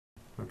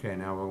Okay,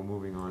 now we're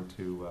moving on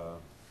to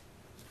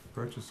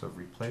purchase of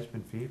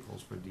replacement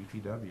vehicles for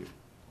DPW.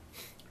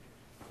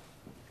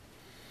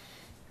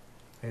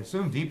 I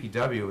assume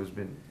DPW has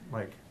been,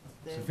 like,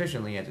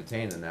 sufficiently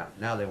entertained in that.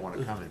 Now they want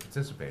to come and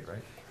participate,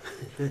 right?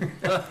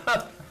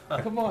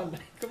 Come on,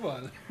 come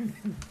on.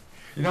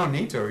 You don't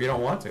need to, or you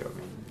don't want to. I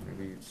mean,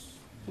 maybe it's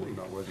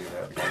not worthy of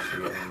that, because I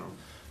don't know.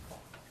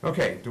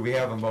 Okay, do we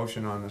have a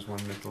motion on this one,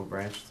 Mr.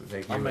 LaBranch, to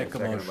take? I'll make a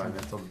Seconded motion. by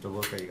Mr.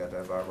 DeLuca. You got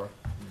that, Barbara?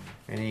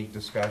 Any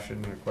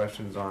discussion or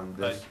questions on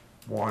this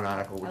warrant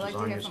article, which is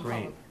on your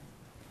screen?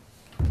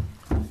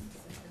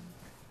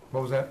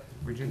 What was that,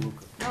 Regina?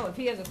 No, if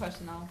he has a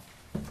question, I'll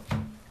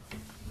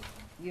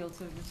yield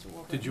to Mr.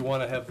 Walker. Did you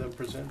want to have them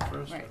present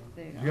first? Right,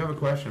 there you Do go. you have a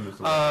question, Mr.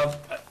 LaBranch?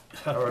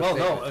 Or a Well,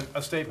 no, statement?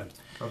 a statement.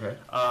 Okay.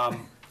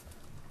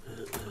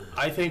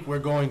 I think we're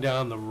going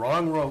down the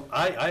wrong road.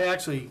 I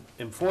actually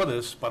am for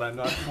this, but I'm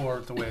not for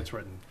it the way it's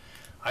written.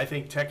 I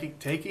think taking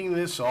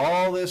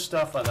all this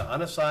stuff on the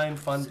unassigned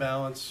fund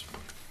balance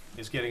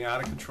is getting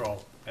out of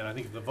control. And I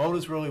think if the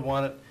voters really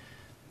want it,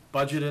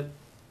 budget it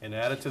and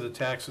add it to the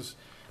taxes.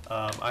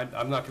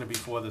 I'm not going to be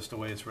for this the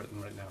way it's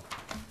written right now.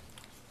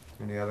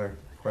 Any other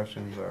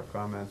questions or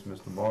comments,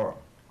 Mr. Morrow?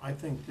 I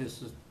think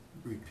this is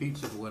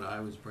repeats of what I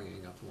was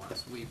bringing up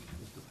last week,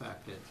 is the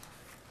fact that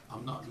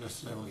I'm not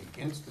necessarily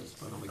against this,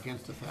 but I'm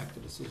against the fact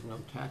that this is no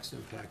tax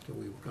impact, and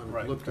we were gonna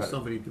Right. look to Got it.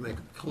 somebody to make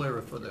it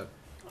clearer for the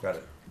Got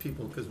it.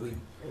 people, because we,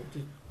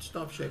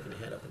 stop shaking your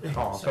head up and down.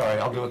 Oh, sorry,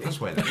 I'll do it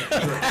this way then.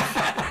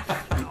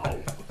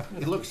 No,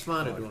 you look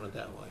smarter doing it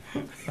that way.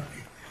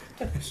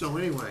 So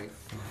anyway,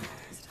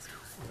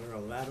 Or a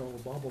lateral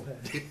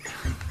bobblehead.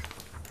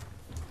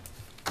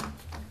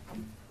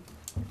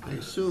 I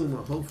assume,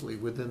 or hopefully,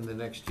 within the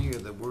next year,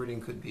 the wording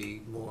could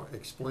be more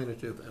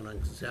explanative on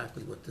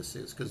exactly what this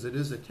is, because it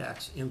is a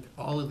tax,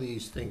 all of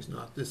these things,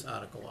 not this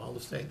article, all to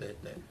say that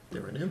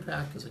they're an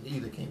impact, because it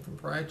either came from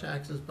prior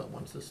taxes, but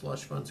once the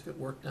slush funds get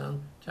worked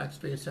down,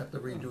 taxpayers have to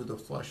redo the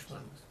slush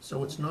funds.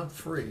 So it's not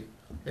free,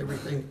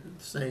 everything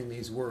saying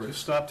these Just words.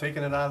 stop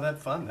taking it out of that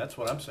fund, that's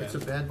what I'm saying. It's a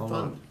bad Hold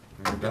fund.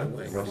 on. You done?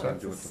 Wait. You're all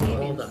set?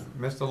 All done.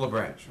 Mr.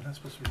 LaBranch? We're not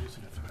supposed to be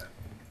using it for that.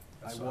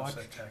 I That's watched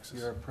offset taxes.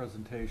 your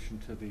presentation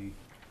to the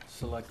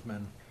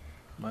selectmen.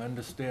 My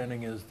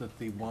understanding is that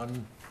the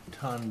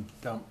 1-ton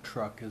dump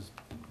truck is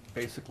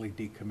basically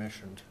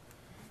decommissioned.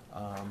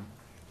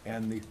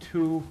 And the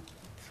 2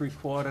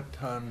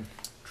 3/4-ton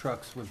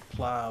trucks with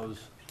plows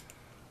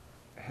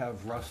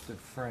have rusted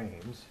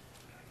frames.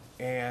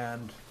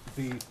 And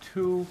the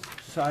 2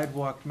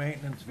 sidewalk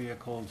maintenance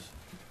vehicles,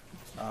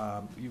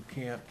 you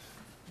can't,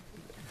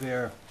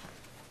 they're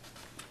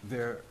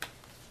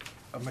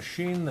a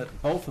machine that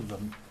both of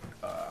them,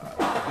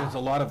 there's a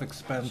lot of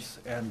expense,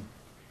 and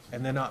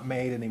they're not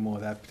made anymore,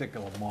 that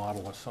particular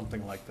model or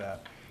something like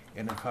that.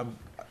 And if I'm,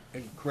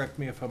 and correct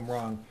me if I'm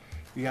wrong,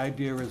 the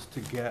idea is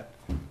to get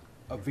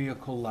a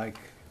vehicle like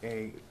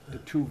the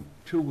two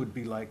would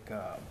be like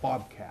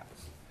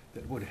Bobcats,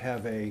 that would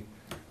have a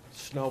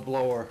snow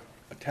blower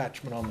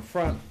attachment on the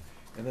front,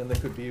 and then they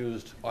could be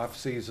used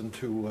off-season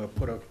to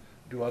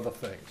do other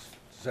things.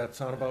 Does that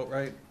sound about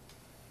right?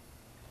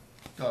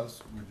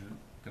 Does.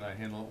 Can I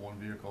handle it one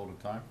vehicle at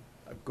a time?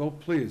 Go,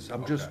 please.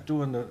 I'm just Okay.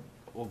 doing the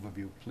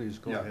overview. Please,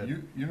 go ahead. Yeah,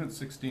 Unit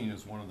 16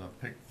 is one of the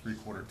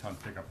 3/4-ton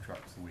pickup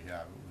trucks that we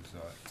have. It was,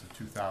 it's a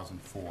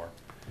 2004.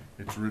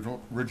 Its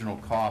original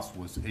cost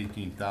was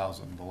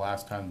 $18,000. The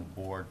last time the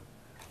board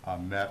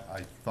met,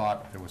 I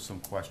thought there was some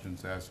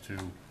questions as to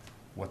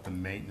what the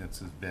maintenance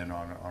has been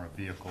on a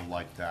vehicle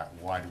like that.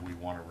 Why do we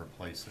want to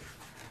replace it?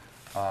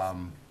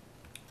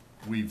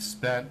 We've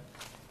spent,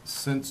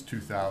 since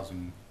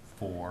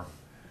 2004,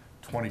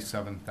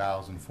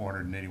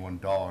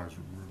 $27,481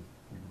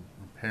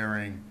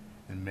 repairing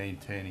and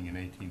maintaining an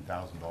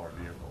 $18,000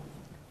 vehicle.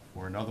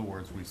 Or in other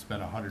words, we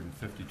spent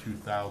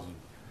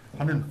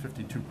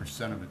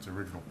 $152% of its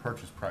original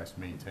purchase price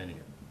maintaining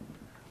it.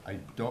 I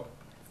don't,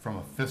 from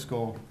a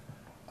fiscal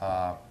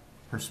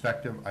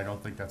perspective, I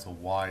don't think that's a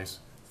wise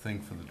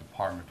thing for the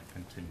department to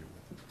continue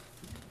with,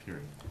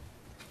 period.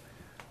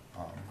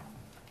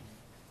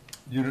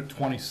 Unit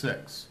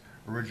 26,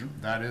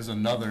 that is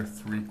another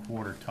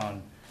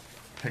 3/4-ton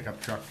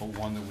pickup truck, but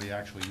one that we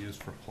actually use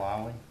for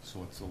plowing,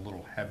 so it's a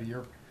little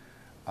heavier.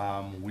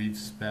 We've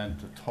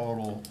spent a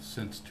total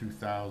since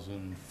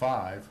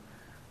 2005,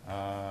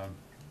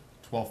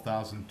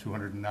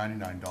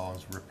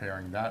 $12,299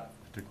 repairing that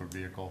particular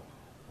vehicle,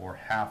 or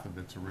half of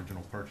its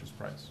original purchase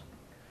price.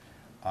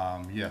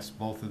 Yes,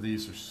 both of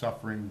these are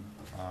suffering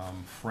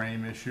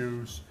frame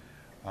issues,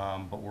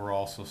 but we're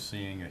also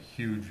seeing a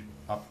huge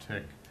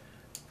uptick,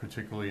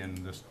 particularly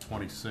in this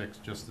 26,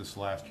 just this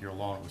last year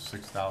alone, it was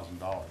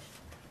 $6,000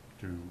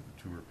 to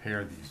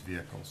repair these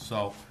vehicles.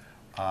 So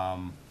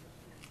I've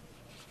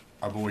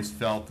always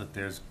felt that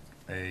there's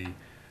a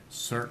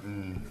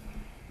certain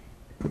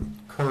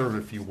curve,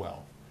 if you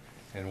will,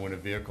 and when a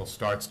vehicle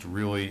starts to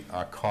really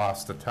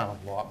cost the town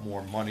a lot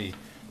more money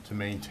to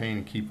maintain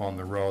and keep on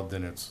the road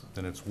than it's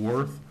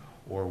worth,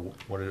 or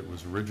what it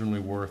was originally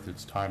worth,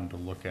 it's time to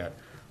look at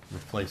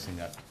replacing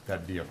that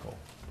vehicle,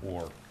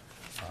 or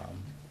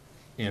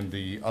And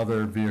the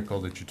other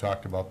vehicle that you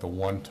talked about, the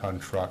 1-ton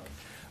truck,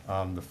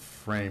 the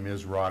frame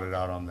is rotted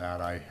out on that.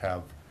 I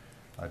have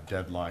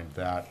deadlined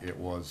that. It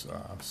was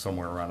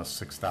somewhere around a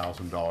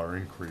 $6,000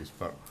 increase,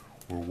 but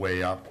we're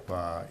way up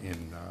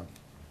in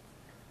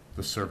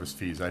the service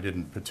fees. I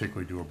didn't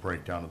particularly do a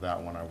breakdown of that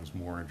one. I was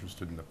more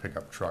interested in the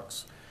pickup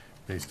trucks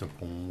based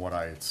upon what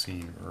I had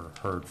seen or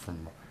heard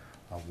from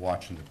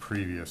watching the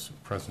previous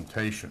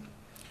presentation.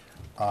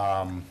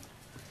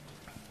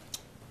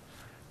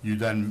 You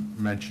then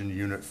mentioned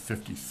Unit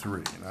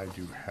 53, and I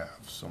do have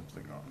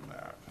something on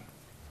that.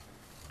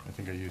 I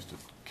think I used a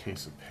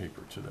case of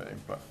paper today,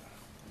 but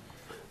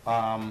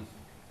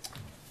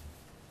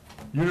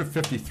Unit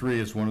 53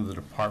 is one of the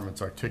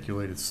department's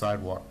articulated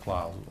sidewalk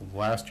plows.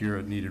 Last year,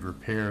 it needed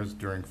repairs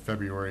during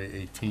February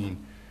 18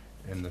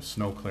 in the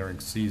snow clearing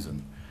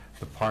season.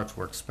 The parts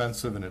were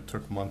expensive, and it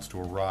took months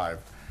to arrive.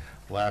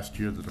 Last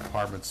year, the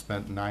department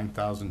spent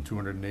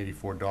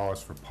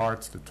 $9,284 for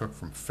parts that took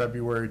from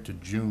February to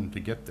June to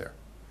get there.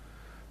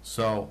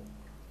 So,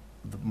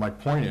 my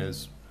point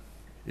is,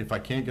 if I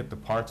can't get the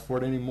parts for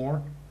it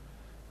anymore,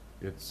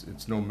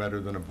 it's no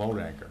better than a boat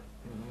anchor.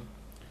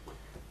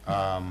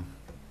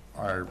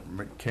 Our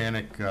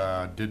mechanic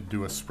did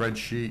do a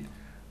spreadsheet.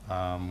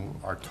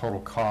 Our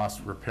total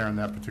cost repairing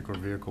that particular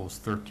vehicle is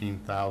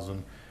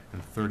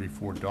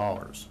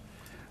 $13,034.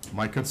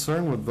 My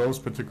concern with those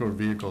particular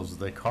vehicles is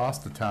they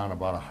cost the town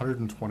about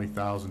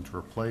 $120,000 to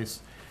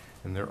replace,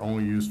 and they're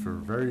only used for a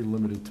very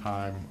limited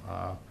time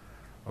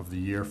of the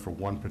year for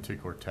one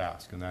particular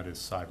task, and that is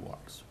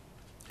sidewalks.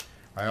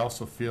 I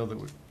also feel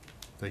that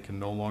they can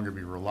no longer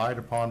be relied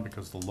upon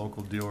because the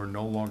local dealer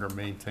no longer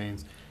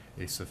maintains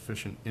a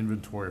sufficient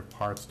inventory of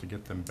parts to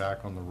get them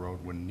back on the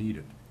road when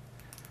needed.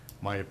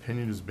 My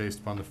opinion is based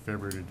upon the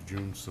February to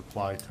June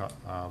supply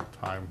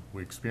time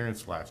we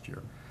experienced last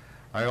year.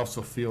 I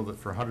also feel that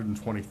for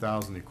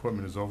 $120,000, the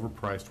equipment is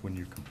overpriced when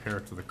you compare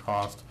it to the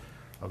cost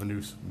of a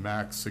new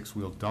Mack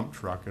 6-wheel dump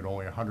truck at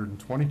only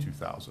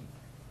 $122,000.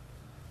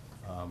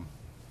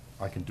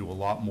 I can do a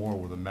lot more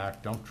with a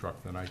Mack dump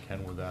truck than I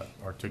can with that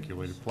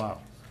articulated plow.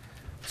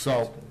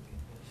 So,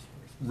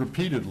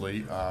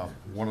 repeatedly,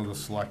 one of the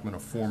selectmen, a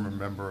former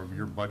member of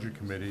your budget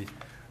committee,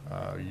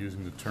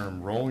 using the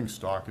term rolling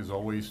stock, has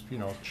always,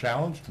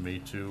 challenged me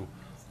to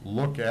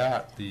look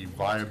at the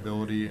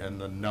viability and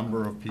the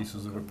number of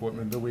pieces of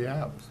equipment that we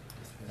have.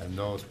 And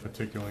those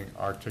particularly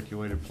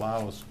articulated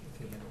plows,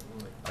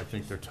 I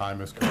think their time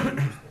has come.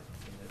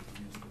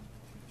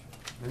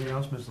 Anything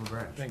else, Ms.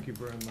 LaGrange? Thank you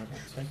very much.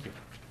 Thank you.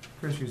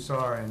 Chris, you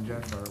saw, and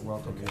Jennifer,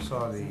 welcome, you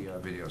saw the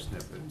video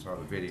snippet, saw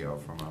the video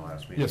from our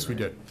last meeting. Yes, we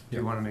right? did. Do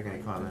you want to make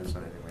any comments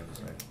on anything we have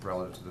to say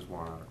relative to this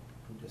warrant article?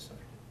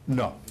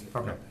 No.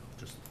 Okay,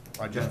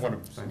 I just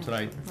want to,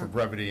 tonight, for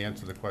brevity,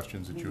 answer the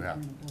questions that you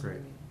have.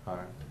 great.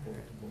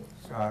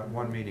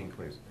 One meeting,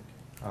 please.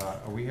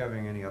 Are we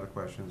having any other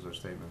questions or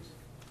statements?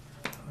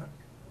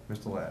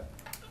 Mr. Ladd?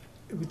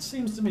 It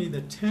seems to me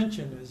the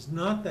tension is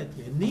not that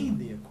you need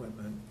the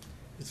equipment,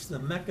 it's the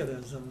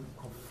mechanism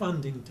of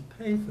funding to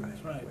pay for that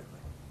equipment.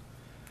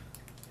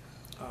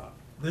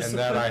 And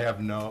that I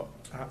have no,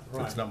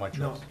 Right. it's not my choice.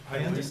 No, I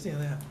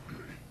understand that.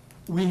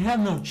 We have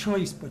no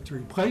choice but to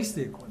replace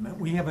the equipment.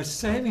 We have a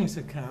savings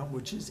account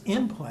which is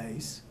in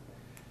place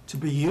to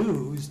be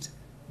used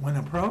when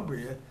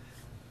appropriate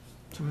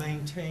to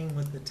maintain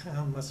what the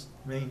town must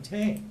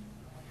maintain.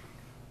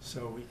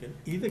 So we can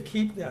either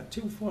keep that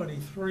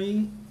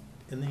 243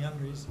 in the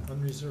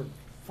unreserved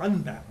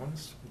fund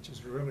balance, which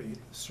is really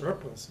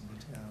surplus in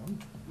the town,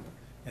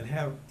 and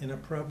have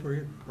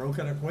inappropriate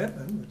broken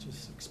equipment, which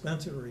is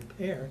expensive to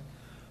repair,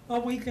 or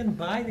we can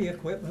buy the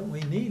equipment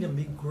we need and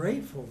be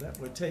grateful that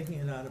we're taking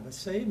it out of a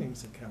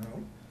savings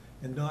account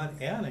and not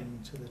adding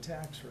to the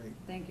tax rate.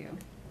 Thank you.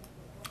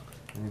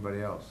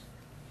 Anybody else?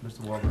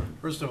 Mr. Warburton?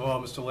 First of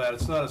all, Mr. Ladd,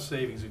 it's not a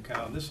savings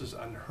account. This is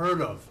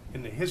unheard of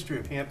in the history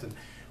of Hampton.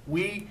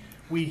 We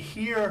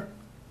hear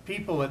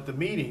people at the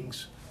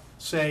meetings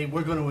say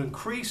we're going to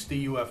increase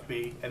the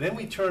UFB, and then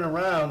we turn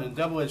around and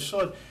double-edged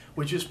sword,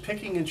 we're just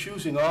picking and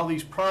choosing all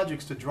these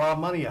projects to draw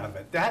money out of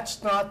it.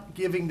 That's not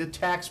giving the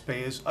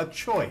taxpayers a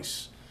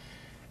choice.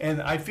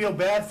 And I feel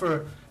bad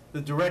for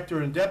the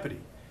director and deputy,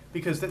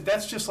 because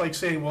that's just like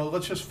saying, well,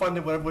 let's just fund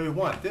it whatever we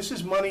want. This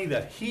is money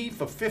that he,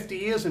 for 50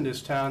 years in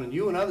this town, and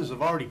you and others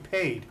have already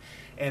paid.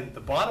 And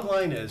the bottom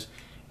line is,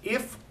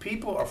 if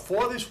people are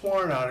for this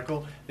warrant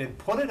article, then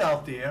put it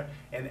out there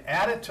and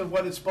add it to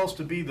what it's supposed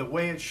to be the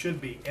way it should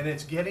be. And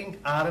it's getting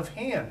out of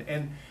hand.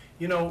 And,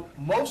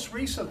 most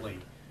recently,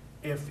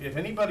 if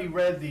anybody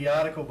read the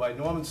article by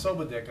Norman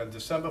Silverdick on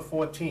December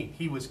 14th,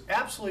 he was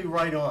absolutely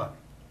right on.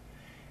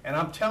 And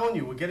I'm telling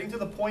you, we're getting to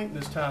the point in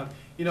this town,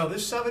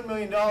 this $7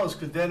 million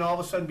could then all of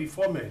a sudden be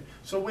 $4 million.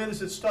 So where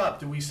does it stop?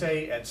 Do we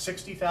say at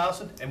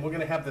 60,000? And we're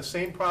gonna have the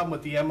same problem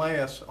with the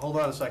MIS, hold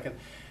on a second.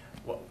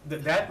 Well,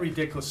 that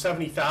ridiculous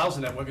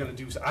 70,000 that we're gonna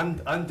do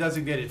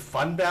undesignated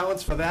fund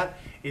balance for that,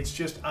 it's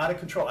just out of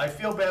control. I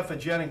feel bad for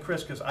Jen and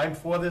Chris, because I'm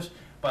for this,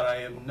 but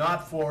I am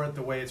not for it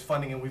the way it's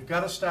funding, and we've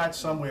gotta start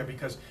somewhere,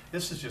 because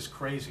this is just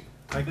crazy.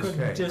 I couldn't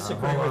Okay,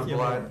 disagree hold with on, you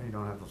Blythe, more. you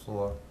don't have the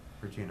floor.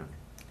 Regina?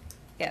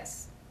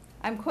 Yes.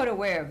 I'm quite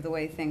aware of the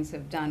way things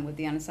have done with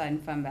the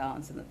unassigned fund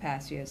balance in the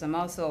past years. I'm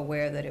also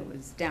aware that it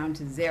was down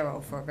to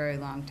zero for a very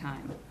long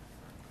time.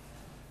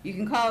 You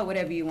can call it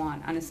whatever you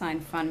want,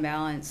 unassigned fund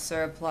balance,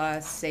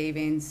 surplus,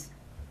 savings,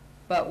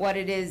 but what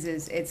it is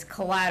it's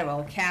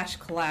collateral, cash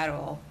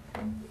collateral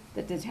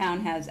that the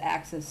town has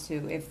access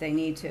to if they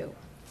need to.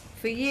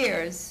 For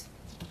years,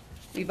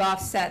 we've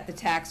offset the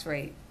tax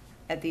rate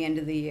at the end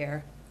of the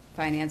year.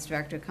 Finance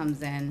director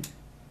comes in,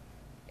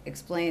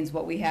 explains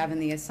what we have in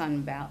the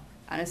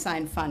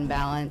unassigned fund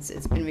balance.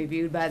 It's been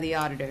reviewed by the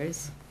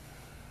auditors.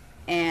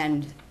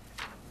 And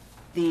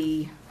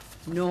the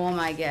norm,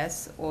 I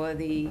guess, or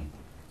the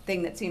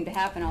thing that seemed to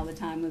happen all the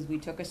time was we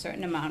took a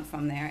certain amount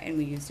from there and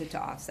we used it to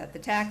offset the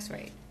tax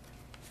rate.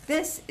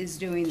 This is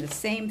doing the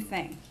same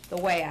thing, the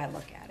way I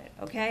look at it,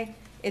 okay?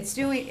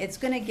 It's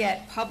gonna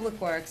get public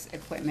works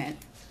equipment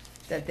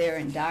that they're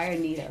in dire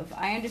need of.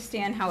 I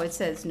understand how it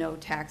says no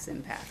tax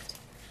impact.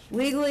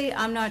 Legally,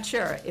 I'm not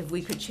sure if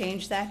we could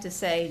change that to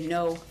say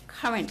no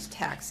current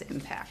tax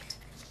impact.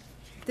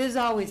 There's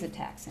always a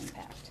tax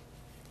impact.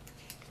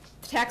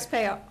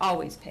 Taxpayer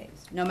always pays,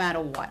 no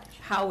matter what.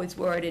 How it's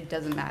worded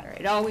doesn't matter.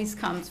 It always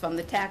comes from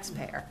the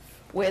taxpayer.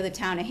 We're the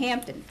town of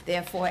Hampton,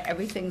 therefore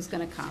everything's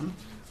gonna come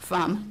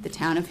from the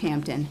town of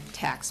Hampton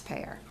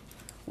taxpayer.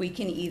 We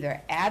can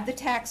either add the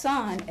tax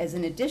on as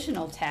an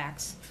additional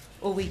tax,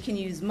 or we can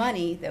use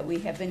money that we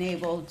have been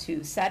able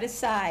to set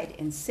aside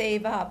and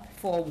save up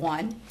for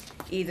one,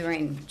 either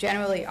in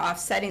generally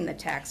offsetting the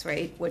tax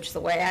rate, which the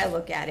way I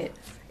look at it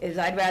is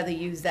I'd rather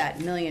use that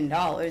 $1 million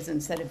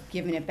instead of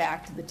giving it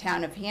back to the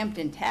town of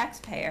Hampton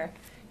taxpayer,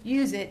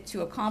 use it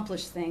to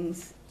accomplish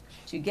things,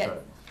 to get Right.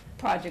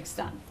 projects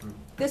done.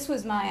 This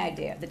was my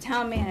idea. The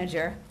town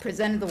manager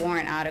presented the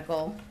warrant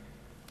article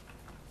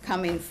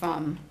coming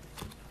from,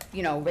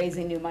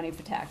 raising new money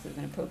for taxes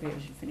and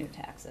appropriation for new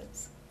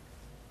taxes.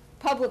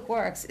 Public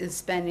Works is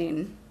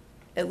spending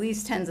at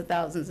least tens of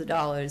thousands of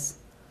dollars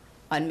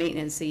on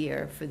maintenance a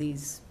year for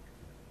these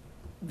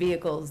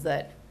vehicles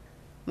that,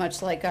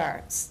 much like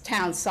our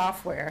town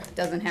software,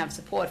 doesn't have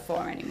support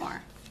for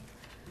anymore.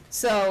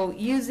 So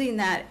using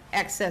that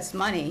excess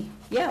money,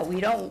 yeah, we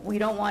don't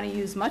want to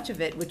use much of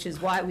it, which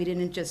is why we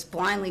didn't just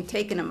blindly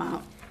take an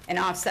amount and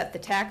offset the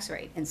tax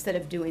rate. Instead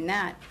of doing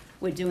that,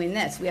 we're doing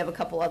this. We have a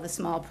couple other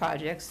small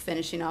projects,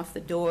 finishing off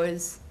the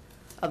doors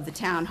of the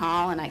town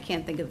hall, and I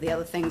can't think of the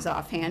other things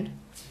offhand.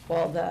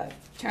 Well, the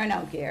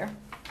turnout gear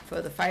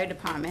for the fire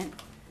department,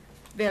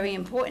 very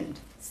important.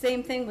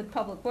 Same thing with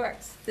Public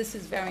Works. This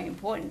is very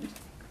important.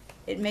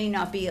 It may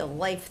not be a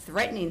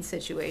life-threatening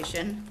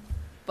situation,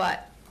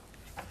 but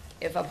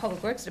if a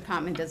Public Works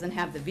department doesn't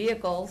have the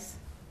vehicles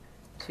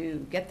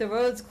to get the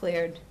roads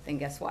cleared, then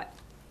guess what?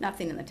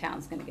 Nothing in the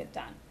town's gonna get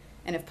done.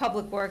 And if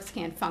Public Works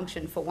can't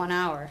function for 1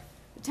 hour,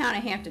 the town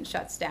of Hampton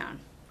shuts down.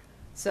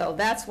 So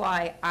that's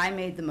why I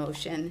made the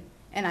motion,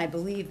 and I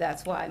believe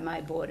that's why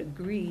my board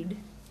agreed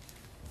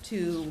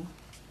to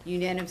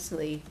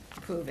unanimously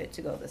approve it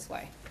to go this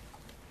way.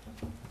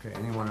 Okay,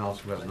 anyone else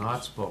who has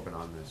not spoken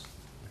on this,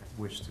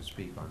 wish to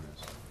speak on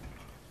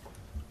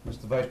this?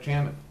 Mr. Vice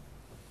Chairman?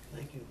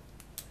 Thank you.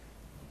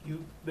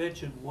 You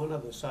mentioned one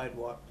of the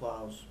sidewalk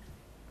plows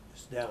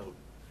is down.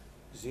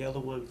 Is the other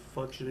one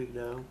functioning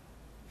now?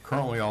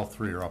 Currently, all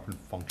three are up and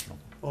functional,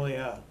 Oh,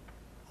 yeah,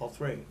 all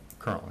three.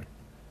 currently.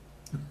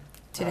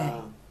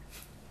 Today.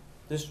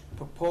 This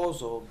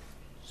proposal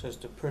says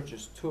to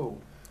purchase 2.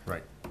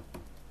 Right.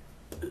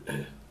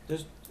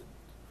 This,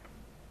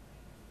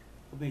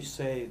 let me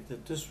say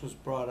that this was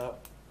brought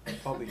up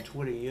probably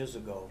 20 years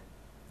ago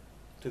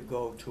to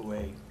go to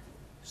a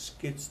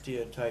skid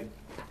steer type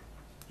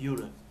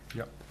unit.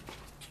 Yep.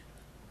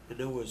 And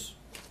there was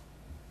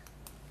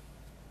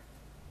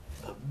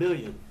a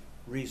million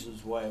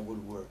reasons why it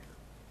would work.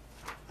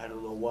 I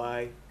don't know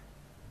why.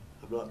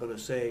 I'm not gonna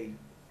say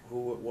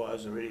who it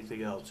was or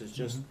anything else. It's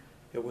just,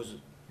 it was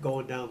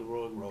going down the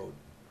wrong road.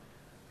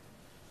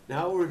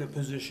 Now we're in a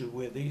position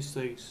where these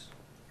things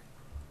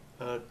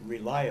aren't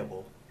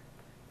reliable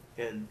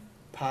and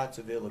parts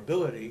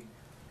availability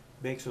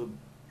makes them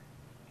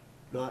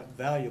not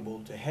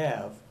valuable to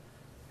have.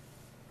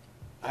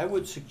 I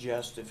would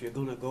suggest if you're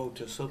gonna go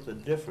to something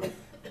different,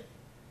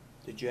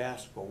 that you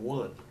ask for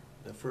one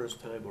the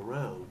first time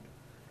around,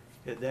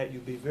 and that you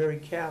be very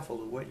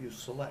careful in what you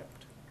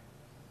select,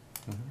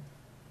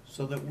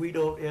 so that we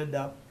don't end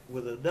up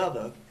with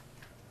another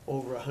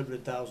over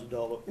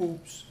 $100,000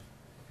 oops,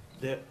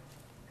 that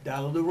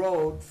down the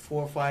road,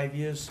 4 or 5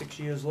 years, 6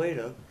 years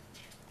later,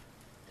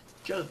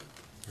 junk.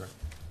 Right.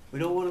 We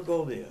don't wanna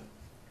go there.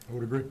 I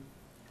would agree.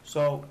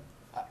 So,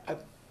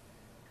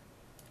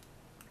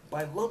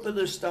 by lumping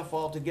this stuff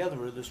all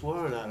together in this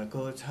warrant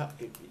article,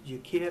 you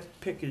can't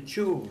pick and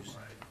choose.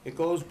 It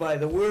goes by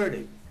the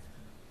wording.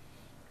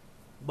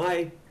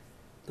 My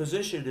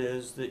position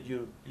is that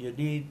you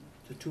need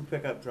the 2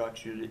 pickup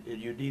trucks, and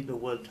you need the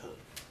 1 ton.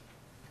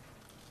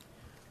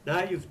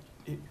 Now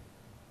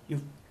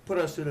you've put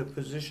us in a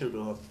position,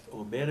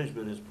 or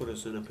management has put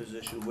us in a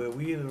position where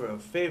we either are in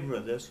favor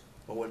of this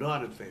or we're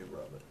not in favor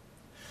of it.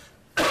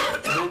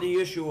 And then the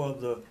issue of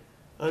the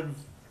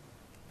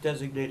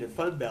undesignated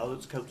fund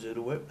balance comes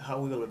into it, how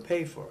we're gonna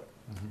pay for it.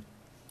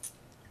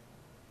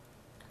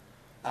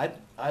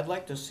 I'd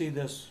like to see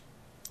this,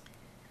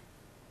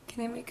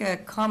 Can I make a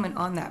comment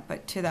on that,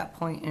 but to that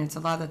point, and it's a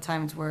lot of the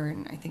times where,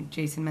 and I think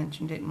Jason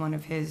mentioned it in one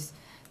of his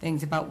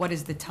things about what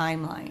is the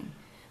timeline.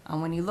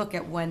 When you look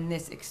at when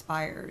this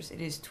expires, it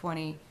is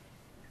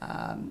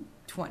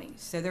 2020,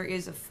 so there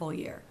is a full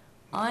year.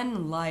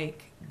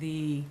 Unlike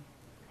the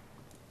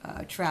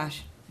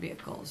trash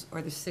vehicles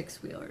or the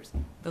six-wheelers,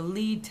 the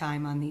lead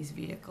time on these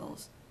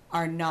vehicles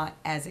are not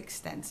as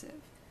extensive.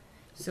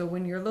 So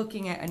when you're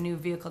looking at a new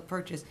vehicle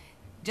purchase,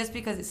 just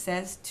because it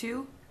says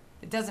 2,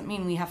 it doesn't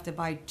mean we have to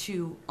buy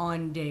 2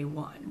 on day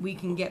 1. We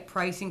can get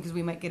pricing because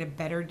we might get a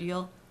better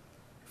deal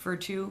for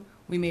 2.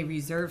 We may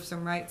reserve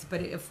some rights,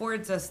 but it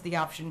affords us the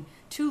option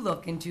to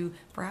look into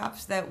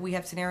perhaps that we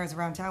have scenarios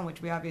around town,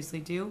 which we obviously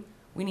do.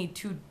 We need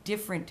 2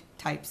 different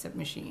types of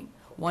machine.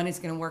 One is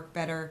going to work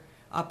better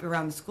up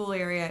around the school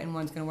area, and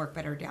one's going to work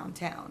better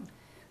downtown.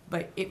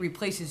 But it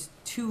replaces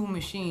 2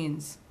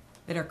 machines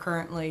that are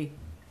currently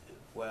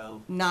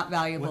well, not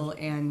valuable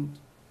and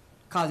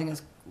causing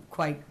us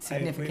quite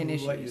significant I agree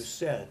with what you issues.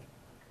 said,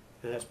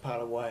 and that's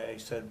part of why I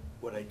said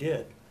what I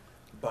did.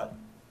 But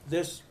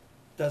this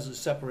doesn't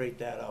separate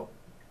that out.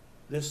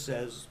 This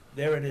says,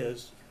 there it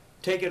is,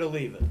 take it or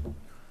leave it.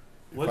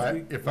 Once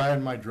we- If I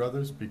had my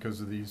druthers,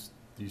 because of these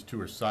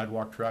 2 are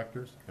sidewalk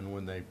tractors, and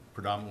when they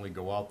predominantly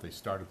go out, they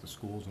start at the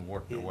schools and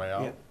work their way Yeah,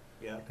 out.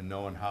 yeah. And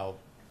knowing how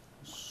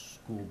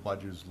school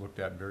budgets looked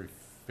at very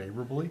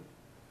favorably,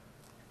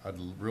 I'd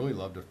really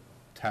love to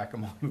tack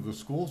them onto the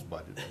school's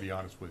budget, to be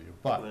honest with you.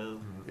 But, Well,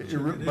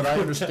 but I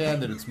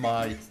understand that it's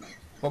my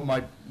point in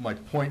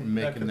That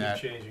making could be that,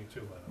 changing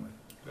too, by the way.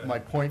 Go ahead. my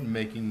point in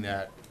making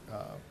that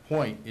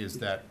point is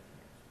that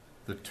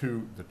the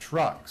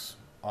trucks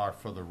are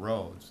for the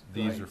roads,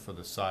 these Right. are for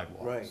the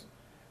sidewalks. Right.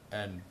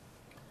 And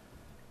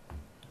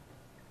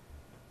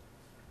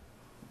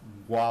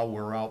while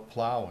we're out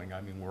plowing,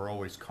 I mean, we're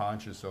always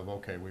conscious of,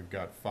 okay, we've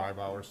got 5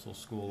 hours till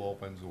school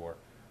opens, or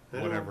I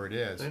know, whatever it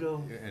is. I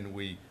know. And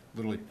we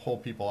literally pull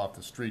people off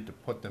the street to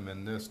put them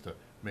in this to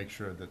make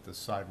sure that the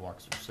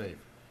sidewalks are safe.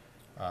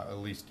 At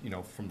least,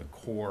 from the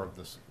core of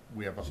this,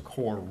 we have a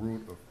core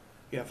route of.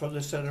 Yeah, from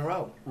the center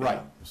out. Right.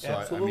 Yeah, So, I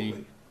mean,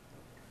 absolutely.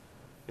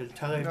 And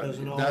time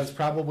doesn't That's always,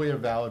 probably a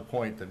valid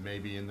point, that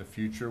maybe in the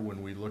future,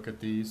 when we look at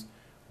these,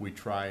 we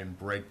try and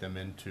break them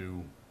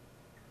into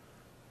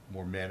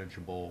more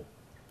manageable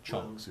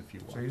chunks, if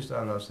you will. So you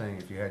started off saying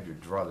if you had your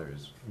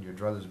druthers, and your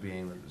druthers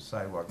being the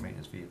sidewalk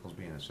maintenance vehicles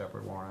being a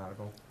separate warrant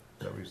article?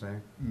 Is that what you're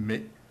saying?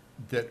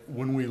 That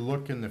when we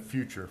look in the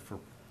future for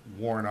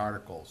warrant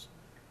articles,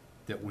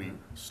 that we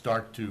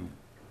start to,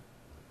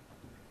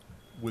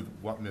 with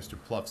what Mr.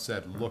 Pluff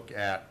said, look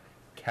at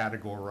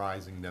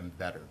categorizing them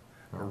better.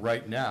 But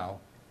right now,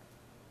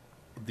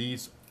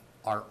 these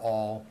are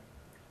all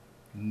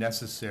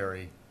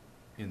necessary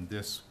in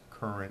this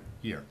current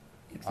year.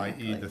 i.e.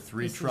 Exactly. the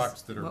 3 This is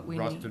trucks that are what we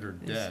rusted need or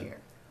this dead, year.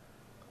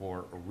 or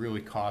are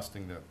really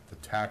costing the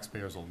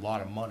taxpayers a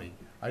lot of money.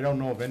 I don't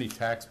know of any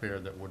taxpayer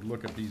that would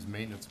look at these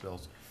maintenance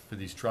bills for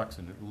these trucks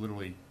and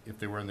literally, if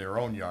they were in their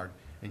own yard,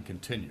 and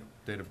continue.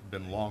 They'd have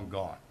been long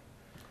gone.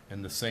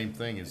 And the same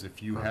thing is,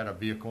 if you had a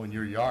vehicle in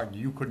your yard,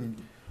 you couldn't,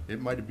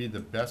 it might be the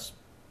best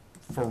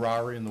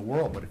Ferrari in the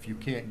world, but if you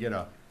can't get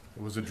it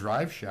was a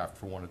drive shaft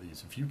for one of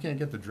these. If you can't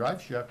get the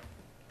drive shaft,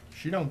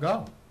 she don't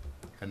go.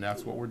 And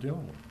that's what we're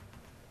dealing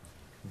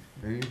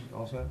with. Are you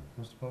all set,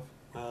 Mr. Puff?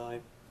 well, I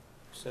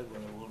said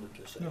what I wanted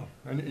to say. No,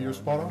 and you're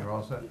spot on. You're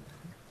all set?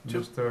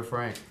 Mr.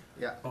 Frank?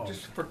 Yeah, Oh.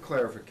 just for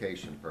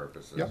clarification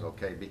purposes, Yep.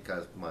 okay,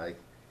 because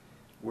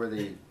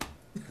worthy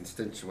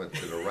constituent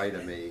to the right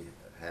of me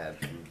had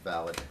some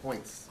valid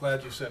points.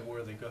 Glad you said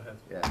worthy, go ahead.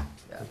 Yeah,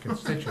 yeah. The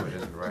constituent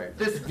isn't right.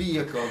 This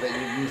vehicle that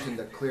you're using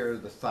to clear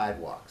the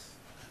sidewalks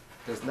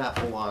does not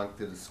belong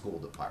to the school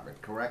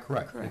department, correct?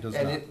 Correct, it does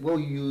And not. it will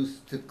use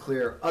to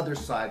clear other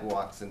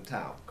sidewalks in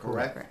town,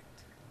 correct? Correct.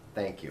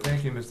 Thank you.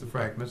 Thank you, Mr.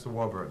 Frank. Mr.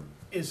 Warburton?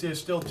 Is there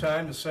still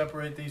time to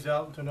separate these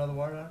out into another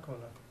warrant article or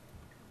not?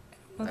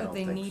 Well, I that don't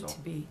they think need so. to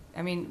be.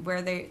 I mean,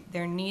 where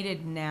they're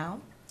needed now,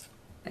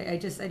 I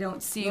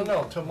don't see.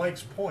 No, to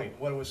Mike's point,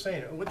 what I was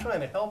saying, we're trying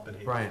to help it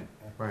here. Brian,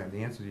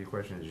 the answer to your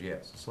question is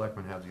yes. The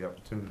selectmen have the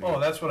opportunity. Oh,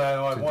 that's what I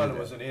To do wanted that.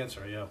 was an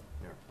answer, yeah.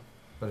 Yeah.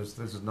 But this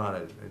is not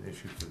an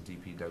issue for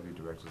DPW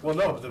directors. Well,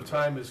 no, but the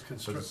time is So the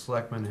constrained.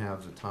 selectmen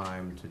have the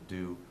time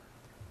to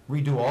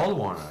redo all the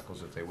warrant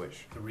articles if they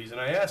wish. The reason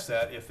I asked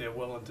that, if they're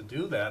willing to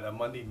do that on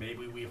Monday,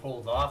 maybe we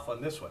hold off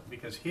on this one,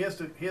 because here's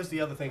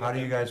the other thing. How do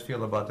you guys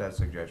feel about that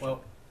suggestion?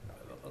 Well,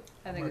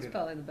 I think it's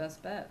probably the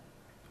best bet.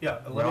 yeah,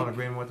 We're all in let me,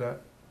 agreement with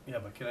that? yeah,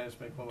 but can I just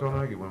make one more? Don't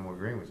argue when we're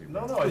agreeing with you.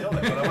 No, I know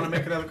that, but I want to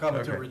make another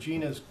comment to Okay.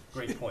 Regina's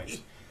great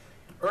points.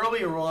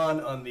 Earlier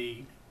on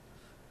the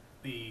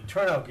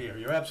turnout gear,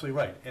 you're absolutely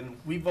right, and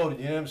we voted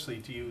unanimously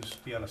to use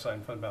the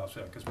unassigned fund balance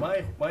there, because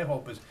my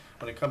hope is,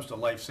 when it comes to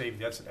life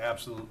safety, that's an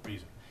absolute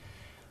reason.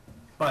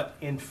 But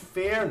in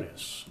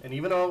fairness, and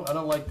even though I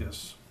don't like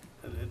this,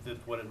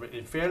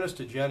 in fairness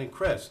to Jen and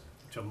Chris,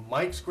 to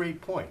Mike's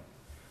great point,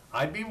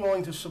 I'd be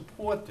willing to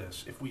support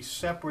this if we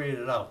separated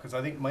it out, because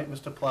I think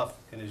Mr. Pluff,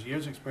 in his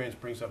years' experience,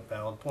 brings up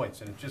valid points,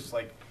 and it's just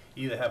like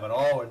either have it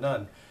all or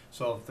none.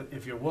 So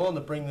if you're willing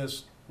to bring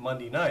this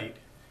Monday night,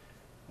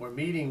 we're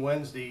meeting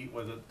Wednesday,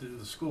 or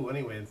the school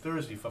anyway, and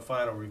Thursday for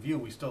final review,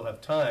 we still have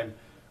time.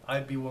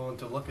 I'd be willing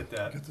to look at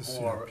that Get the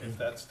more CIP. if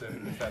that's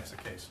the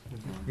case.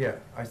 Yeah,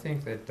 I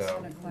think that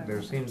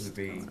there seems to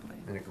be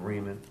an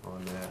agreement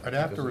on that. I'd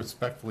have to There's a-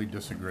 respectfully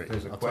disagree.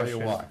 There's a I'll tell you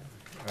question.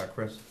 why.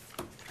 Chris,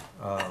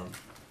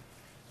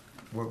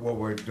 what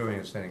we're doing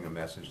is sending a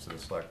message to the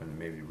selectmen to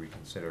maybe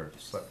reconsider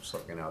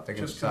slipping out. They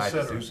can Just decide to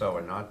consider do it. so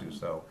or not do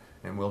so,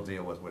 and we'll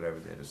deal with whatever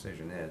their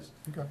decision is.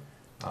 Okay.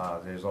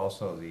 There's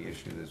also the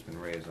issue that's been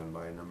raised on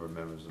by a number of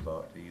members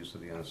about the use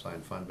of the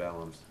unassigned fund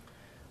balance,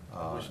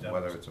 Which that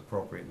whether was- it's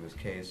appropriate in this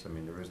case. I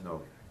mean, there is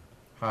no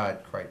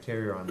hard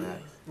criteria on that.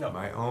 No.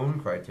 My own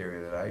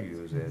criteria that I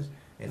use is,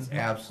 it's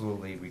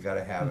absolutely, we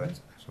gotta have it.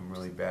 Some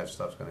really bad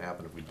stuff's gonna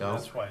happen if we don't.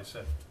 That's why I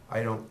said,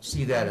 I don't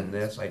see that in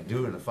this. I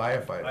do in the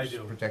firefighters. I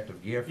do.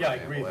 Protective gear, for yeah, I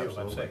example, agree with you,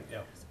 I'm absolutely. saying,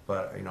 yeah.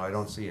 But, I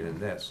don't see it in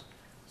this.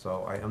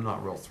 So I'm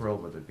not real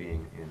thrilled with it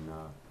being in,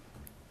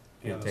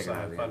 The taken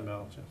out unassigned of the, fund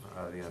balance, yes.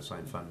 out of the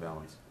unassigned fund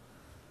balance.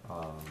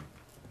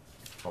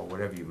 Or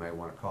whatever you may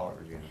wanna call it,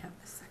 Regina.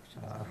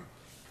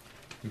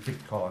 You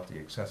could call it the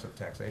excessive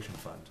taxation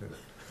fund, too.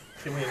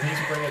 Can we at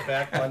least bring it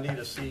back Monday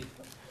to see?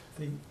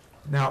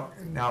 Now,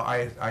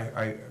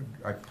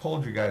 I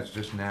polled you guys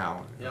just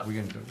now. Yeah. We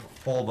can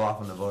hold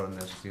off on the vote on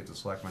this, and see if the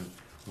selectmen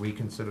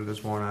reconsider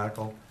this warrant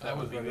article. That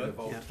would be good.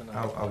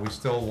 Are we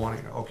still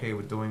okay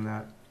with doing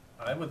that?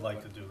 I would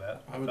like to do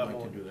that. I would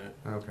like to do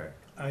that. Okay.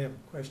 I have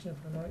a question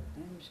for Mike.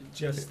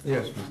 Just,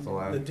 Yes, Mr. the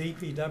Lavin.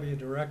 DPW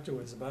director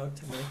was about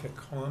to make a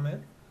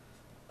comment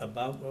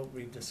about what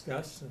we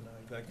discussed, and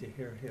I'd like to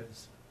hear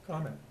his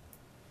comment.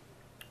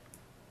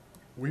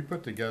 We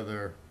put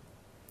together,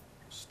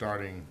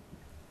 starting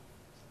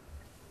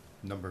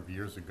a number of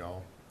years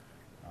ago,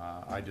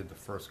 I did the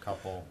first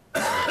couple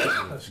with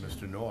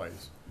Mr.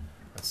 Noyes,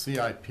 a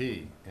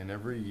CIP, and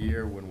every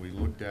year when we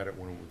looked at it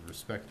with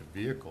respect to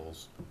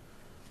vehicles,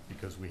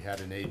 because we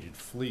had an aged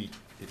fleet,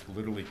 it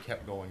literally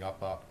kept going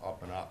up, up,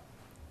 up and up.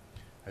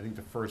 I think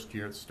the first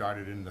year it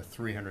started in the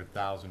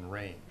 300,000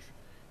 range.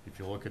 If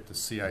you look at the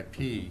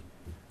CIP,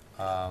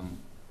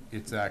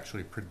 it's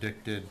actually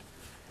predicted,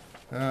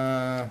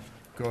 go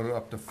to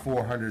up to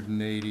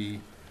 480.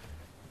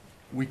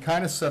 We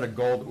kind of set a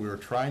goal that we were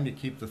trying to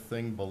keep the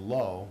thing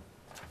below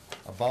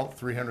about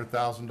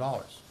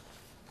 $300,000.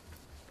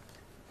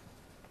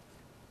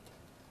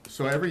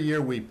 So every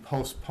year we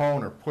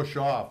postpone or push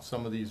off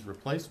some of these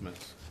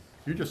replacements,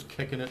 you're just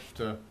kicking it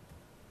to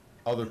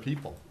other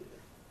people.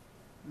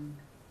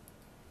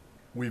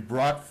 We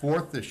brought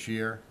forth this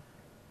year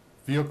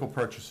vehicle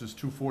purchases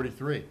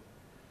 243.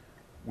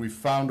 We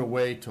found a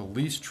way to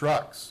lease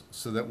trucks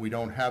so that we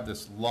don't have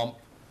this lump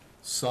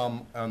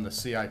sum on the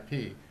CIP.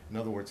 In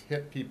other words,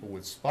 hit people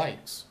with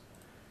spikes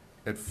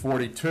at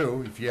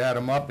 42. If you add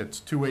them up,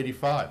 it's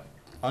 285,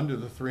 under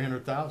the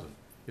 300,000.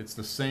 It's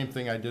the same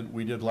thing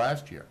we did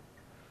last year.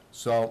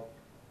 So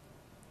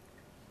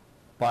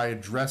by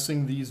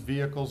addressing these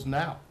vehicles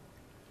now,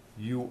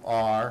 you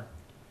are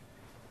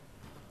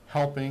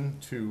helping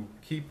to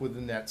keep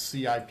within that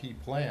CIP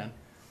plan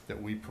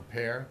that we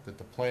prepare, that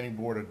the planning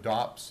board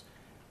adopts,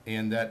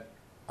 and that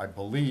I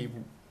believe,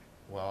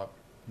 well,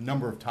 a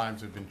number of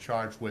times have been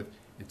charged with,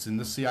 it's in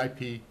the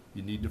CIP,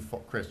 you need to,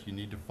 Chris, you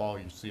need to follow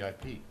your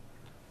CIP.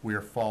 We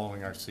are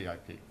following our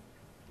CIP.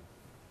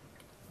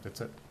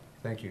 That's it.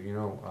 Thank you.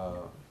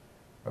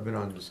 I've been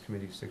on this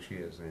committee 6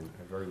 years, and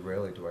very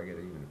rarely do I get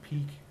even a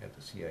peek at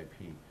the CIP.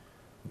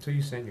 Until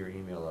you sent your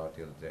email out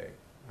the other day,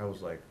 I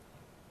was like,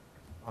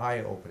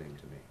 eye-opening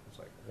to me. It's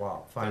like,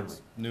 wow, finally.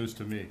 That's news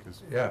to me,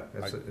 because Yeah,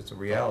 it's a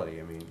reality.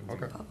 I mean,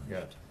 Okay.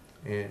 yeah.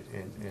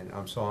 And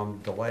I'm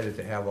delighted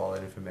to have all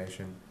that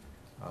information.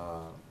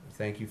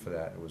 Thank you for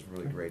that. It was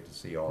really great to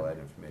see all that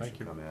Thank information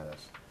you. come at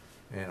us.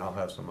 And I'll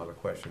have some other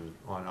questions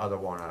on other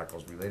warrant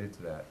articles related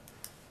to that.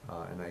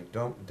 And I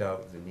don't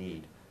doubt the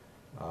need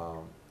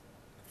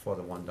for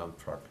the one dump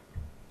truck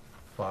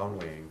plow and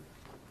weighing.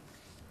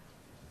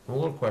 I'm a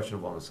little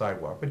questionable on the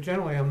sidewalk, but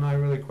generally I'm not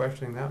really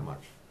questioning that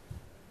much.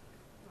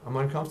 I'm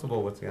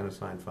uncomfortable with the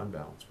unassigned fund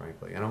balance,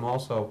 frankly, and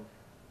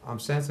I'm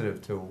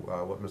sensitive to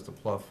what Mr.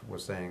 Pluff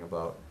was saying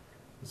about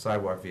the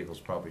sidewalk vehicles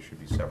probably should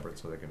be separate,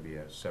 so they can be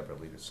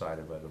separately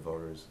decided by the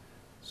voters.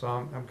 So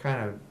I'm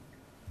kind of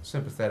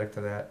sympathetic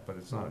to that, but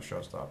it's not a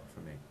showstopper for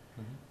me.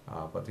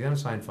 But the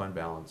unassigned fund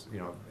balance,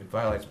 it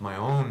violates my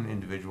own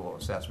individual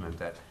assessment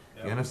that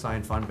the Yep.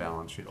 unassigned fund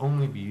balance should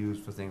only be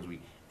used for things we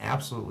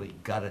absolutely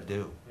gotta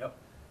do. Yep.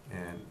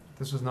 And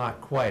this is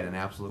not quite an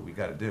absolute we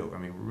gotta do. I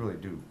mean, we really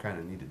do kind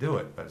of need to do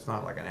it, but it's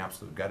not like an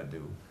absolute gotta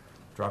do,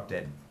 drop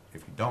dead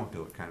if you don't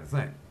do it kind of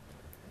thing.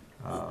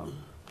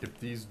 if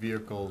these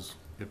vehicles,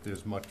 if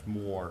there's much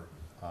more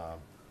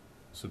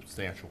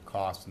substantial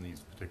cost in these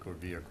particular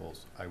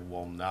vehicles, I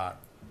will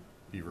not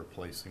be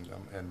replacing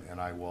them, and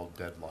I will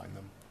deadline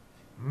them.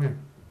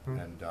 Yeah.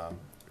 And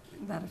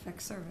That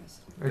affects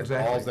service.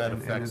 Exactly. All that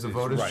And affects as the is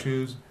voters right.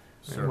 choose,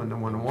 and when the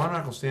Certain warrant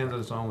article stands on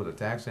its own with a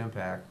tax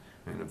impact,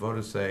 and the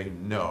voters say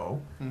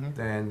no, Mhm.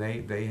 then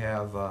they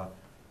have,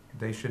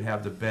 they should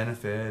have the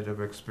benefit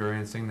of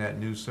experiencing that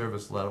new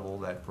service level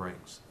that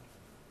brings.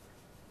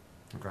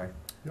 Okay?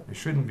 Yep. It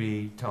shouldn't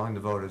be telling the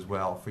voters,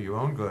 well, for your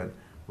own good,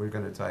 we're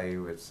gonna tell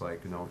you it's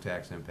like no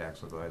tax impact,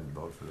 so go ahead and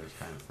vote for this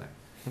kind of thing.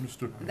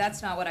 Understood.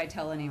 That's not what I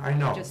tell I anyone,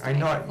 know, just I to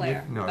make know, it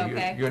clear, no,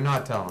 okay? you're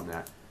not telling them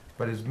that.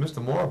 But as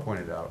Mr. Moore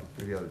pointed out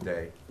the other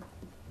day,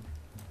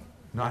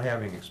 not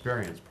having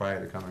experience prior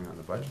to coming on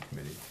the budget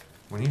committee,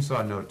 when he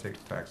saw no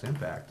tax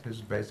impact, his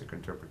basic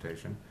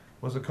interpretation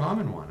was a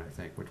common one, I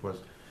think, which was,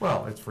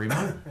 well, it's free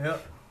money. Yeah.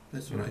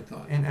 That's you what I know.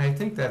 thought. And I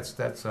think that's,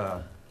 I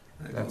go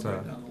that's right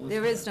a, down the list There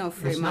of is that. no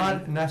free it's money.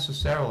 not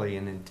necessarily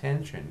an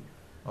intention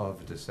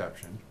of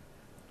deception,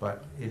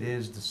 but it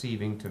is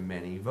deceiving to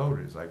many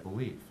voters, I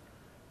believe.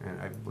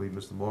 And I believe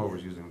Mr. Moore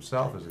was using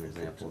himself as an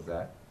example of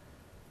that.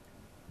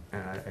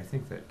 And I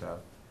think that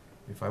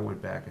if I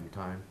went back in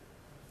time,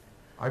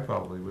 I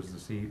probably was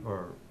deceived,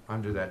 or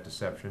under that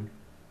deception,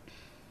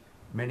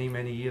 many,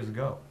 many years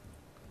ago.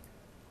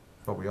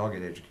 But we all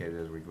get educated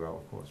as we grow,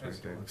 of course,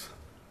 right, Dave?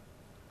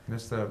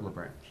 Mr.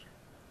 LaBranch.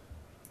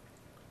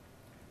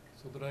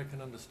 So that I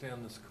can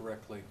understand this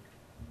correctly,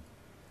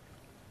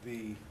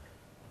 we're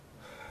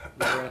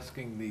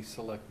asking the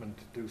selectmen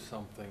to do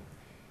something.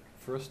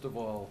 First of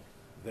all,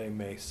 they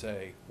may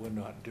say, we're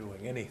not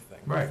doing anything.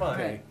 Right. Fine.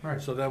 Okay,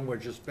 Right. so then we're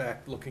just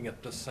back looking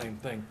at the same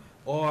thing.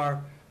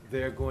 Or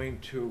they're going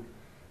to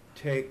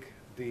take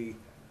the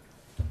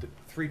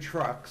 3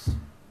 trucks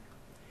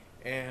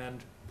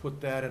and put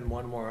that in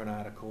one warrant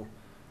article,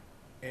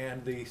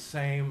 and the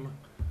same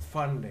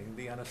funding,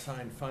 the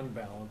unassigned fund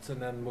balance, and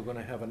then we're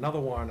gonna have another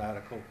warrant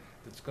article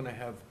that's gonna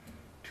have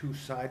 2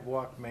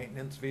 sidewalk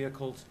maintenance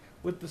vehicles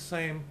with the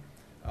same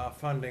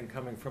funding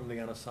coming from the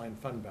unassigned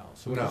fund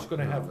balance. So we're No, just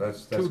gonna no, have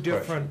that's two question.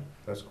 different,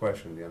 That's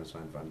question, the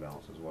unassigned fund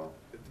balance as well.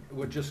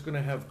 we're just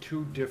gonna have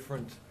 2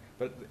 different,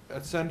 but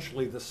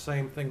essentially the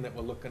same thing that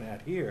we're looking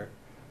at here.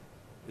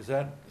 Does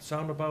that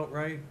sound about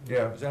right?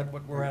 Yeah. Is that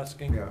what we're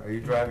asking? Yeah, are you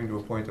driving to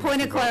a point that we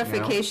Point should of vote now?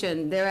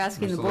 clarification, they're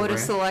asking the Mr. Board of LeGrand?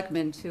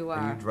 Selectmen to,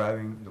 Are you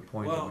driving the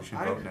point that Well, we should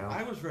vote I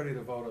now? was ready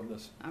to vote on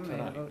this I'm ready to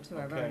tonight. vote too,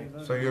 I've okay? already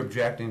voted. So you're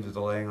objecting to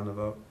delaying on the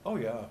vote? Oh,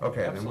 yeah.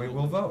 Okay, then we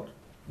will absolutely. vote.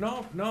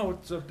 No,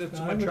 it's a No,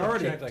 I would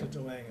majority object to thing.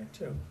 delaying it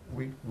too.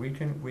 We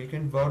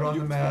can vote on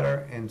the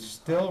matter and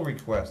still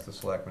request the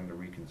selectmen to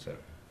reconsider.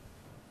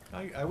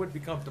 I would be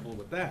comfortable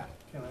with that.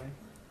 Can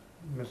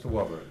I? Mr.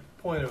 Warburton?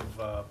 Point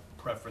of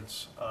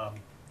preference.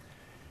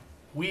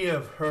 We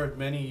have heard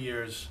many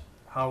years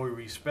how we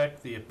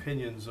respect the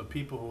opinions of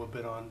people who have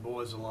been on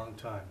boards a long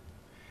time.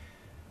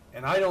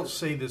 And I don't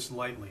say this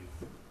lightly.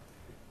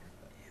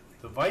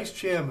 The vice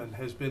chairman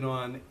has been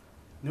on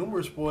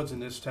numerous boards in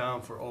this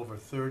town for over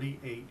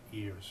 38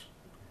 years.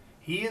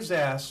 He has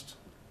asked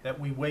that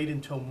we wait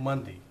until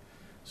Monday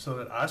so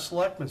that our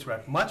selectmen's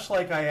rep, much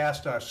like I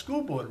asked our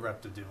school board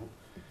rep to do,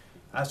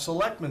 our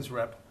selectmen's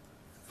rep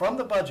from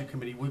the budget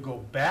committee would go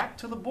back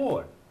to the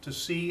board to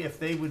see if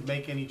they would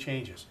make any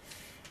changes.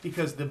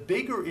 Because the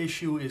bigger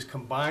issue is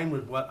combined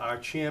with what our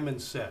chairman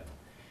said.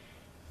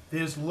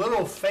 There's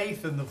little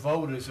faith in the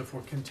voters if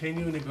we're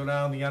continuing to go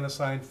down the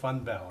unassigned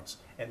fund balance.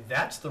 And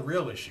that's the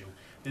real issue.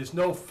 There's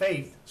no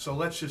faith, so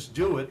let's just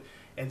do it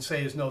and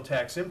say there's no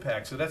tax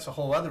impact. So that's a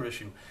whole other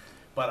issue.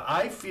 But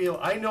I feel,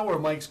 I know where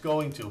Mike's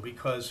going to,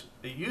 because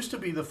it used to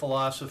be the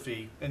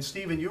philosophy, and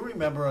Stephen, you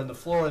remember on the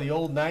floor of the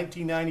old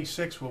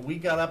 1996 when we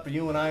got up,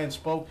 you and I, and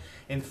spoke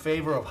in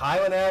favor of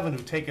Highland Avenue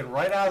taken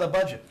right out of the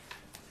budget.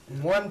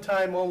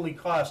 One-time only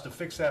cost to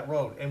fix that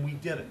road, and we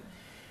did it.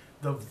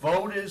 The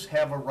voters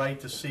have a right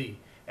to see.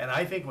 And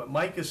I think what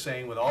Mike is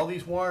saying with all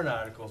these warrant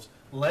articles,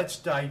 let's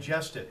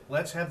digest it.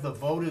 Let's have the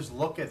voters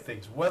look at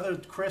things. Whether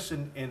Chris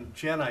and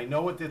Jen, I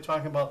know what they're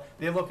talking about,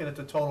 they're looking at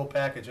the total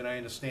package, and I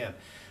understand.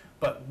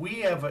 But we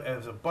have,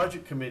 as a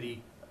budget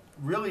committee,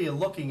 really are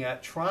looking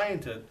at trying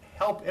to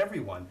help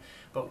everyone.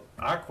 But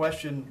our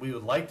question, we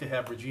would like to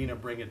have Regina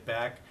bring it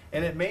back,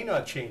 and it may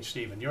not change,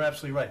 Stephen, you're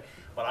absolutely right.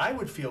 But I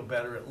would feel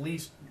better, at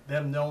least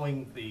them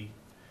knowing the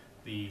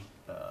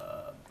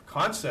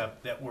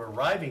concept that we're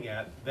arriving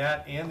at,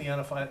 that and the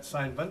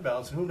unassigned fund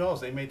balance, and who knows,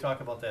 they may talk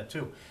about that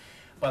too.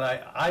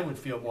 But I would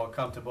feel more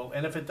comfortable,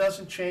 and if it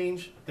doesn't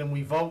change, then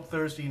we vote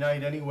Thursday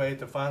night anyway at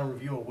the final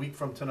review a week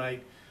from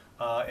tonight,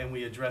 and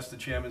we address the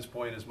chairman's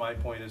point as my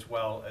point as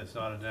well, as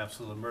not an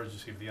absolute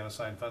emergency for the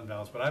unassigned fund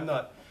balance. But I'm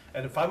not,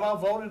 and if I'm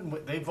outvoted and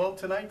they vote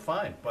tonight,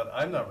 fine, but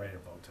I'm not ready to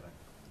vote tonight.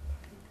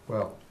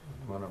 Well,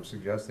 what I'm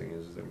suggesting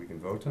is that we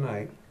can vote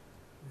tonight,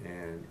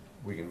 and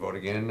we can vote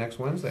again next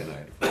Wednesday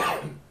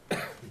night,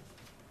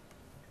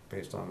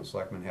 based on the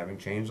selectmen having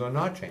changed or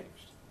not changed.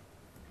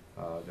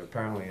 There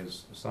apparently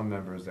is some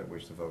members that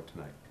wish to vote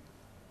tonight.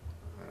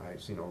 I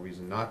see no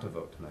reason not to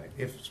vote tonight,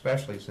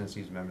 especially since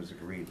these members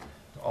agreed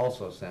to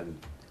also send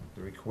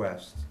the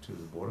request to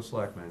the Board of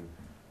Selectmen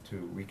to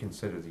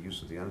reconsider the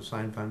use of the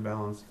unassigned fund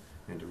balance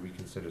and to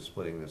reconsider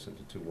splitting this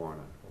into 2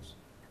 warrant articles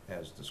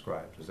as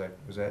described. Is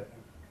that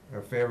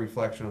a fair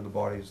reflection of the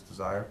body's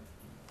desire.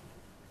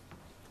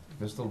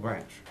 Mr.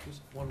 LeBranch?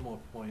 Just one more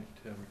point,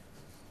 Tim,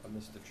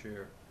 Mr.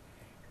 Chair.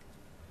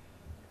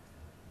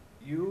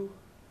 You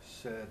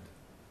said,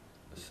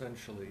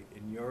 essentially,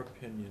 in your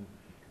opinion,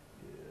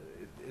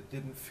 it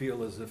didn't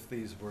feel as if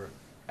these were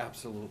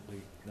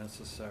absolutely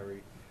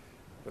necessary.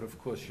 But of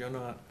course, you're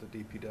not the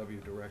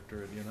DPW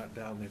director, and you're not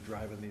down there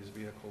driving these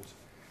vehicles.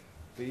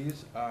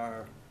 These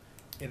are,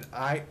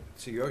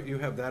 so you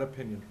have that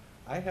opinion.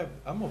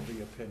 I'm of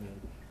the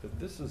opinion that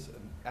this is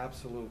an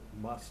absolute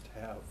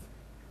must-have.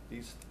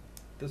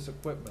 This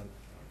equipment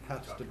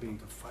has to be.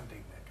 The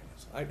funding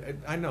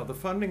mechanism. I know, the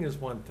funding is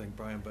one thing,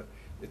 Brian, but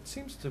it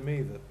seems to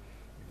me that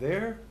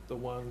they're the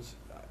ones,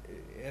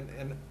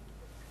 and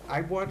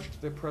I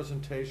watched their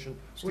presentation.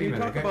 When you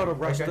Stephen, talk about a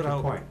rusted I got your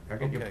out. point, I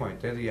get your Okay. point.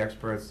 They're the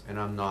experts, and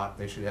I'm not,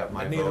 they should have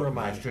my And neither vote, am and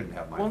I I. shouldn't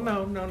have my Well,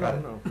 vote. no, Got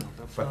it?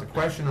 that's But the not-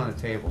 question on the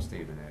table,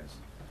 Stephen, is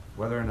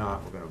whether or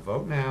not we're gonna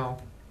vote now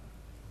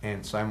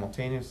and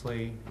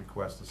simultaneously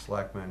request the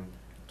selectmen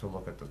to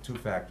look at the two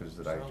factors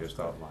that I Sounds just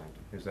good. outlined.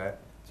 Is that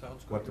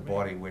Sounds good what the to me.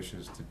 body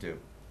wishes to do?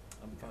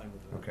 I'm fine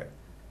with that. Okay.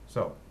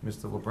 So,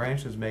 Mr.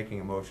 LeBranch is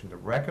making a motion to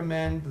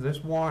recommend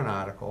this warrant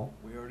article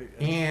We already.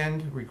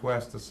 and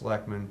request the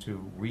selectmen to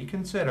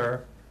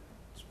reconsider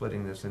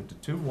splitting this into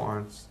two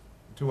warrants,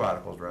 two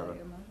articles rather,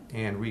 Your motion.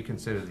 and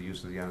reconsider the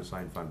use of the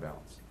unassigned fund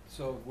balance.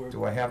 So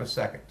Do I have a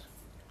second?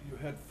 you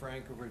had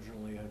Frank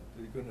originally,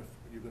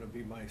 you're gonna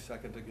be my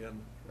second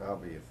again? I'll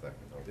be a second.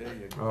 Okay. There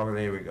you go. Oh,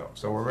 there we go.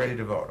 So we're ready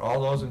to vote.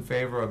 All those in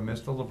favor of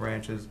Mr.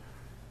 LeBranch's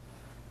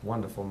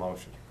wonderful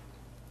motion?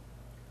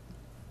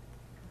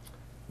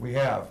 We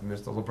have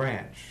Mr.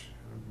 LeBranch,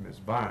 Ms.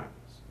 Barnes,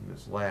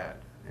 Ms. Ladd,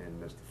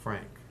 and Mr.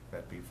 Frank.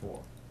 That be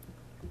four.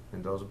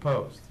 And those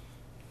opposed?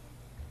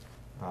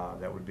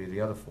 That would be the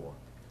other four.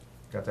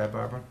 Got that,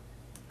 Barbara?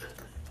 Mr.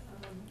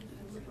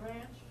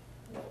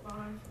 LeBranch, Ms.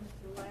 Barnes,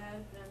 Mr.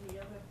 Ladd, and the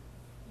other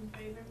in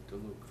favor?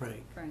 DeLuke.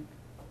 Frank. Frank.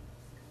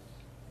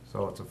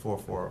 So it's a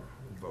 4-4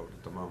 vote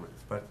at the moment,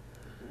 but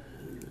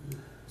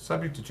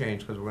subject to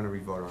change because we're going to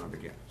re-vote on it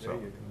again. So There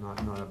you go.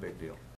 not a big deal.